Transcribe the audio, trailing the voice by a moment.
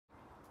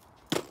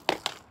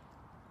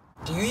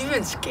Do you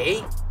even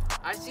skate?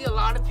 I see a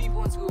lot of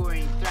people in school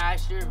wearing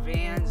Thrasher,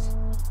 Vans.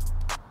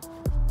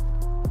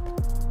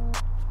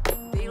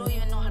 They don't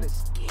even know how to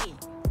skate.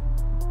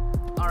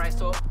 Alright,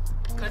 so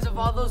because of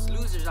all those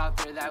losers out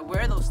there that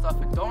wear those stuff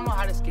and don't know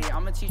how to skate,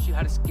 I'm gonna teach you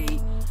how to skate,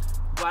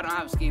 but I don't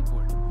have a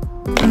skateboard.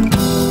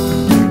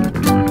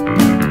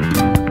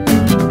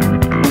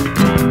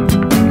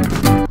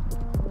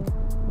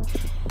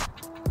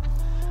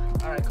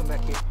 Alright, come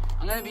back here.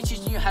 I'm gonna be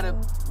teaching you how to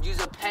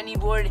use a penny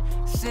board.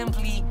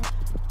 Simply,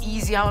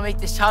 easy. I'm gonna make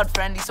this child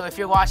friendly, so if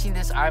you're watching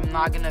this, I'm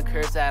not gonna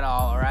curse at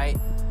all, alright?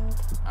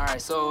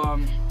 Alright, so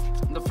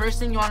the first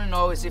thing you wanna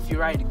know is if you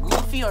ride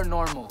goofy or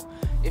normal.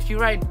 If you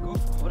ride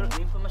goofy, let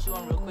me put my shoe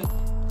on real quick.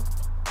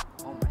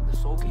 Oh my, the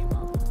sole came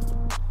out.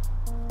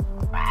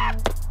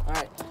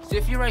 Alright, so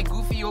if you ride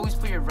goofy, you always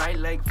put your right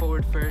leg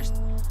forward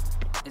first.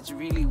 It's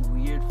really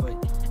weird, but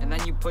and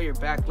then you put your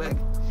back leg.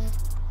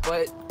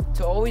 But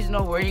to always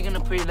know where you're gonna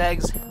put your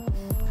legs,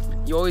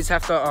 you always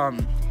have to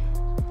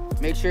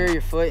make sure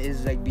your foot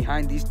is like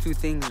behind these two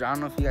things. I don't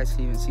know if you guys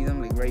can even see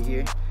them, like right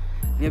here.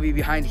 They need to be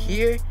behind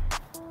here,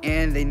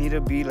 and they need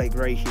to be like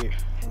right here.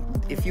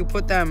 If you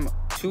put them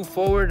too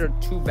forward or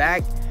too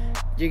back,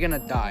 you're gonna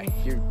die.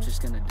 You're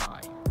just gonna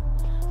die.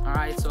 All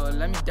right, so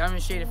let me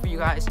demonstrate it for you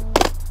guys.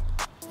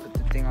 Put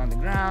the thing on the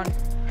ground.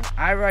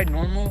 I ride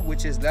normal,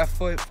 which is left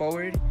foot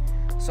forward.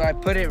 So I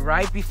put it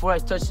right before I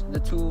touch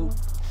the two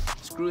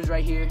screws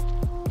right here.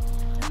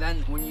 And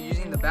then when you're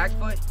using the back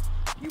foot,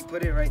 you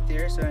put it right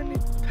there, so then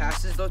it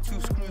passes those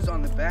two screws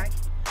on the back.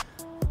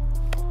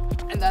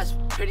 And that's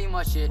pretty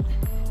much it.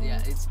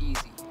 Yeah, it's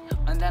easy.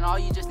 And then all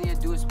you just need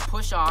to do is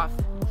push off.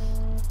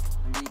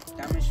 Let me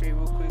demonstrate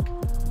real quick.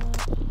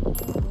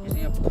 You just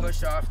need to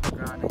push off the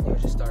ground and you'll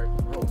just start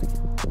rolling.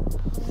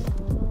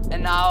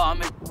 And now I'm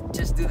gonna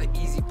just do the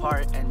easy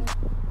part and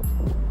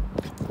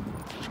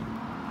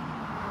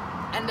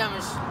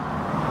demonstrate.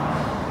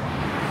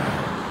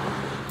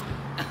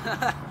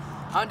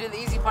 I'm gonna do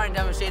the easy part and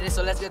demonstrate it,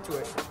 so let's get to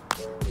it.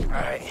 All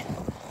right,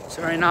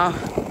 so right now,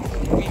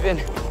 we've been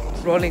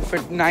rolling for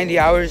 90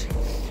 hours,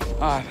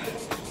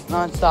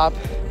 non-stop.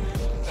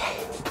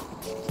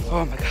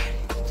 Oh my God.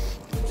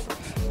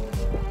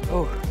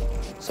 Oh,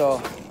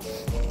 so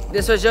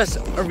this was just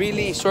a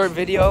really short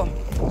video.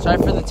 Sorry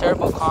for the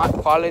terrible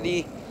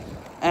quality,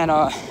 and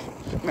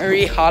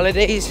Merry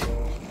Holidays.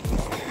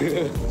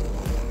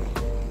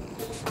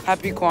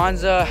 Happy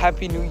Kwanzaa,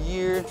 Happy New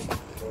Year.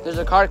 There's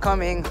a car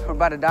coming, we're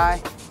about to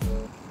die.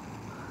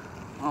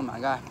 Oh my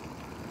God.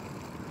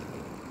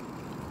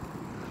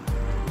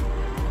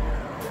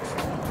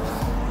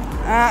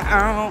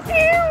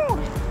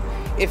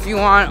 If you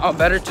want a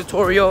better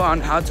tutorial on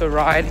how to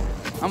ride,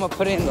 I'm gonna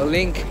put it in the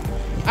link.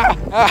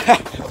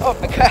 Oh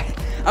my God.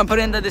 I'm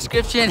putting it in the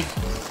description.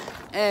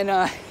 And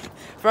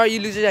for all you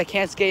losers that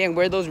can't skate and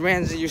wear those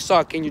Vans, you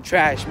suck and you're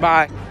trash.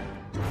 Bye.